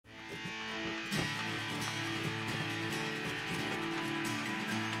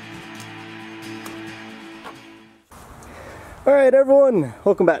Alright everyone,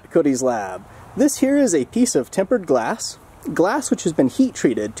 welcome back to Cody's Lab. This here is a piece of tempered glass which has been heat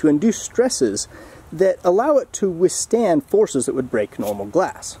treated to induce stresses that allow it to withstand forces that would break normal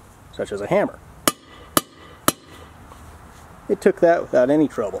glass, such as a hammer. It took that without any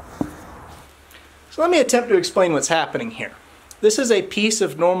trouble. So let me attempt to explain what's happening here. This is a piece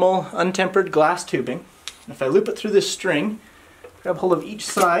of normal untempered glass tubing. If I loop it through this string, grab hold of each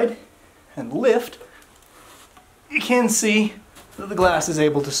side and lift, you can see that the glass is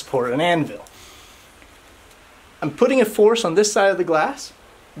able to support an anvil. I'm putting a force on this side of the glass.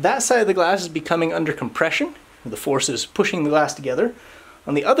 That side of the glass is becoming under compression. The force is pushing the glass together.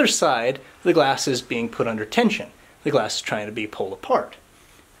 On the other side, the glass is being put under tension. The glass is trying to be pulled apart.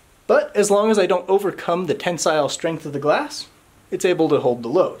 But as long as I don't overcome the tensile strength of the glass, it's able to hold the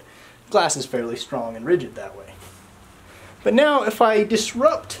load. The glass is fairly strong and rigid that way. But now if I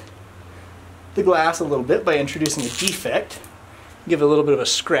disrupt the glass a little bit by introducing a defect, give it a little bit of a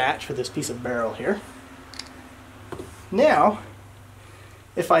scratch with this piece of barrel here. Now,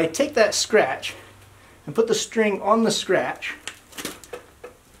 if I take that scratch and put the string on the scratch,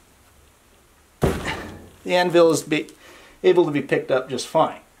 the anvil is able to be picked up just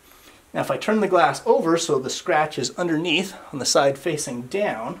fine. Now if I turn the glass over so the scratch is underneath on the side facing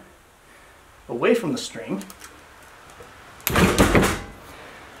down, away from the string,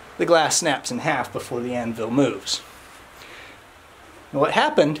 the glass snaps in half before the anvil moves. Now what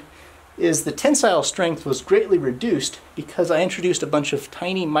happened is the tensile strength was greatly reduced because I introduced a bunch of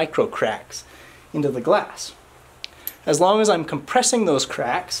tiny micro cracks into the glass. As long as I'm compressing those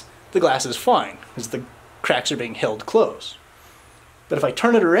cracks, the glass is fine because the cracks are being held closed. But if I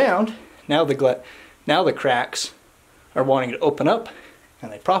turn it around, now the cracks are wanting to open up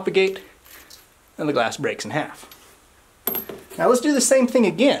and they propagate and the glass breaks in half. Now let's do the same thing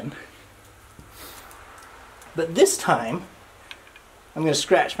again, but this time I'm going to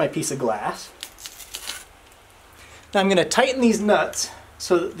scratch my piece of glass. Now I'm going to tighten these nuts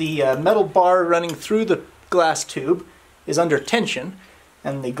so that the metal bar running through the glass tube is under tension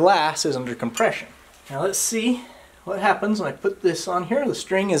and the glass is under compression. Now let's see what happens when I put this on here. The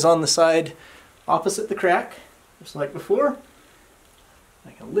string is on the side opposite the crack, just like before.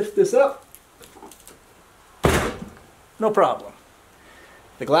 I can lift this up. No problem.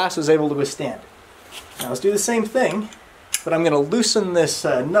 The glass was able to withstand it. Now let's do the same thing, but I'm going to loosen this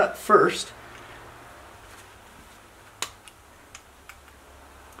nut first.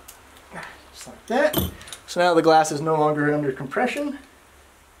 Just like that. So now the glass is no longer under compression.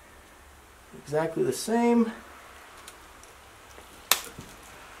 Exactly the same.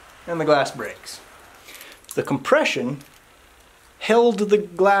 And the glass breaks. The compression held the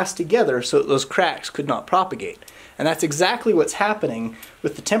glass together so that those cracks could not propagate. And that's exactly what's happening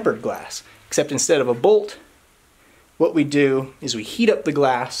with the tempered glass, except instead of a bolt, what we do is we heat up the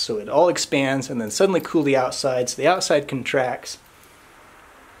glass so it all expands and then suddenly cool the outside, so the outside contracts,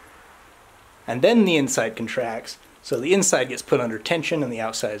 and then the inside contracts, so the inside gets put under tension and the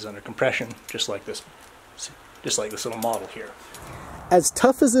outside is under compression, just like this little model here. As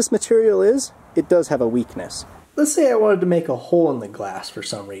tough as this material is, it does have a weakness. Let's say I wanted to make a hole in the glass for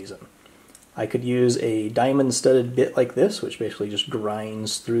some reason. I could use a diamond studded bit like this, which basically just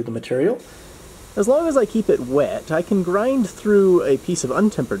grinds through the material. As long as I keep it wet, I can grind through a piece of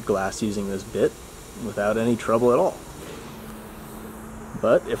untempered glass using this bit without any trouble at all.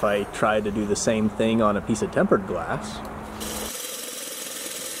 But if I tried to do the same thing on a piece of tempered glass,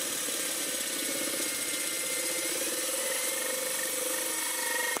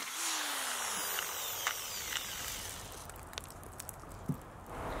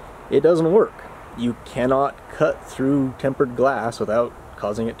 it doesn't work. You cannot cut through tempered glass without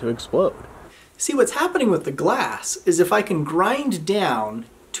causing it to explode. See, what's happening with the glass is if I can grind down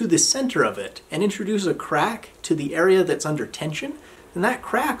to the center of it and introduce a crack to the area that's under tension, then that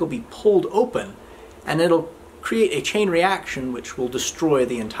crack will be pulled open and it'll create a chain reaction which will destroy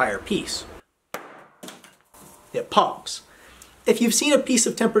the entire piece. It pops. If you've seen a piece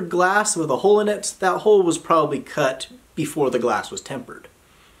of tempered glass with a hole in it, that hole was probably cut before the glass was tempered.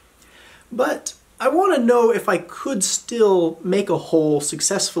 But I want to know if I could still make a hole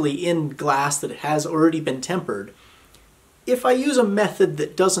successfully in glass that has already been tempered if I use a method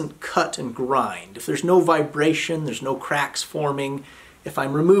that doesn't cut and grind. If there's no vibration, there's no cracks forming, if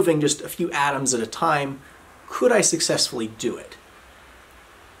I'm removing just a few atoms at a time, could I successfully do it?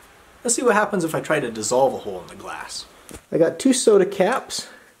 Let's see what happens if I try to dissolve a hole in the glass. I got 2 soda caps,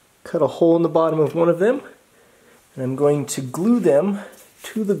 cut a hole in the bottom of one of them, and I'm going to glue them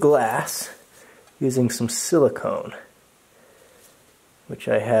to the glass using some silicone, which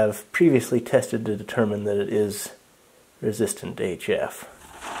I have previously tested to determine that it is resistant to HF.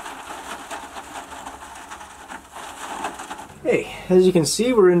 Okay, as you can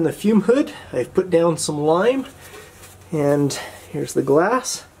see, we're in the fume hood. I've put down some lime, and here's the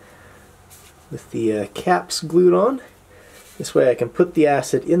glass with the caps glued on. This way I can put the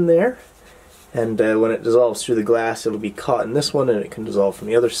acid in there, and when it dissolves through the glass, it'll be caught in this one, and it can dissolve from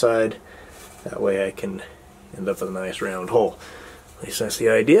the other side. That way I can end up with a nice round hole. At least that's the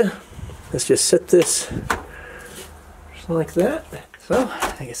idea. Let's just set this just like that. So,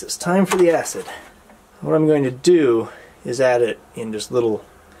 I guess it's time for the acid. What I'm going to do is add it in just little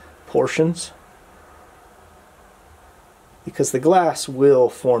portions, because the glass will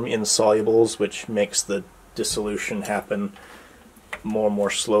form insolubles, which makes the dissolution happen more and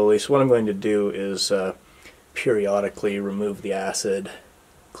more slowly. So what I'm going to do is periodically remove the acid,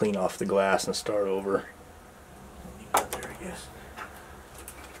 clean off the glass, and start over. There, I guess.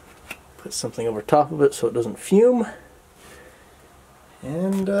 Put something over top of it so it doesn't fume,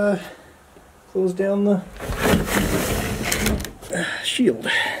 and close down the shield.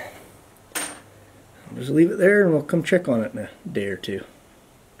 I'll just leave it there and we'll come check on it in a day or two.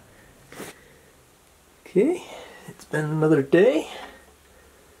 Okay, it's been another day.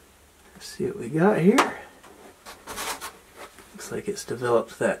 Let's see what we got here. Looks like it's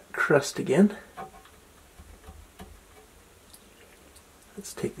developed that crust again.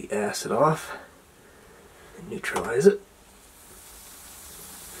 Let's take the acid off and neutralize it.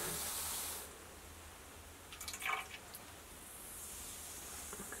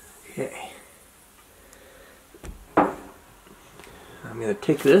 Okay. I'm going to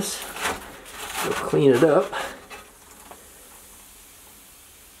take this, go clean it up.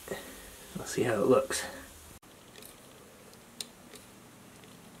 Let's see how it looks.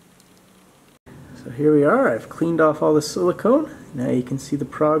 So here we are. I've cleaned off all the silicone. Now you can see the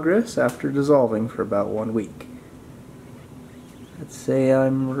progress after dissolving for about 1 week. Let's say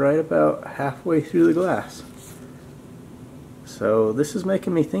I'm right about halfway through the glass. So this is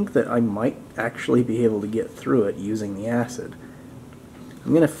making me think that I might actually be able to get through it using the acid.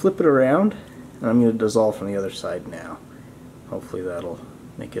 I'm going to flip it around, and I'm going to dissolve from the other side now. Hopefully that'll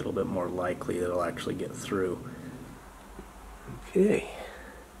make it a little bit more likely that it'll actually get through. Okay.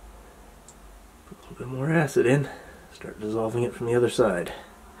 Put a little bit more acid in. Start dissolving it from the other side.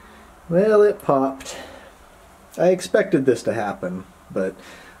 Well, it popped. I expected this to happen, but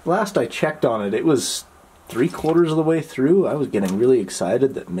last I checked on it, it was 3/4 of the way through. I was getting really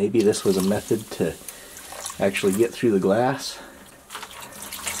excited that maybe this was a method to actually get through the glass.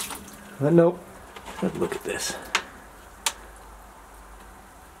 But nope. But look at this.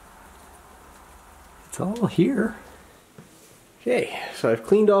 It's all here. Okay, so I've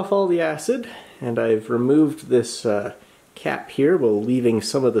cleaned off all the acid, and I've removed this cap here while leaving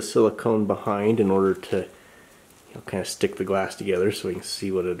some of the silicone behind in order to kind of stick the glass together so we can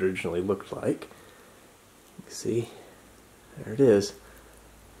see what it originally looked like. See, there it is.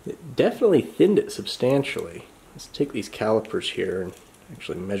 It definitely thinned it substantially. Let's take these calipers here and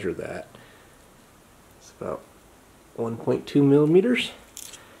actually measure that. It's about 1.2 millimeters.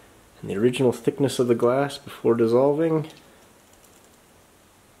 And the original thickness of the glass before dissolving,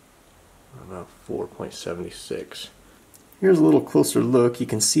 about 4.76. Here's a little closer look. You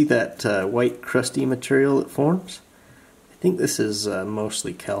can see that white crusty material that forms. I think this is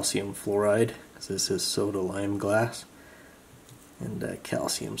mostly calcium fluoride. This is soda lime glass, and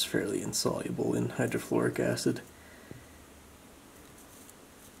calcium's fairly insoluble in hydrofluoric acid.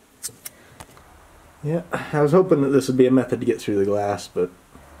 Yeah, I was hoping that this would be a method to get through the glass, but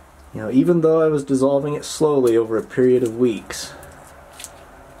even though I was dissolving it slowly over a period of weeks,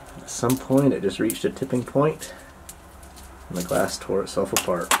 at some point it just reached a tipping point and the glass tore itself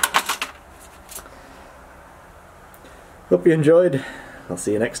apart. Hope you enjoyed. I'll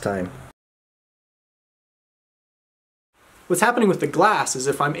see you next time. What's happening with the glass is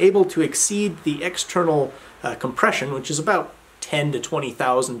if I'm able to exceed the external compression, which is about 10 to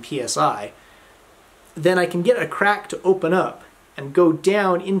 20,000 psi, then I can get a crack to open up and go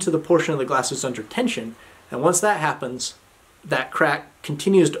down into the portion of the glass that's under tension, and once that happens, that crack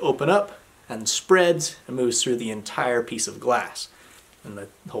continues to open up and spreads and moves through the entire piece of glass, and the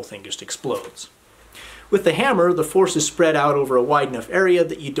whole thing just explodes. With the hammer, the force is spread out over a wide enough area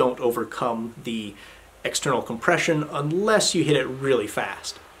that you don't overcome the external compression unless you hit it really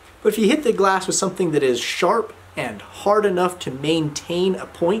fast. But if you hit the glass with something that is sharp and hard enough to maintain a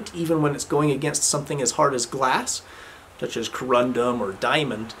point even when it's going against something as hard as glass, such as corundum or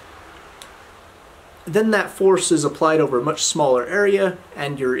diamond, then that force is applied over a much smaller area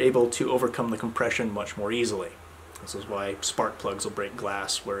and you're able to overcome the compression much more easily. This is why spark plugs will break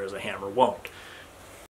glass whereas a hammer won't.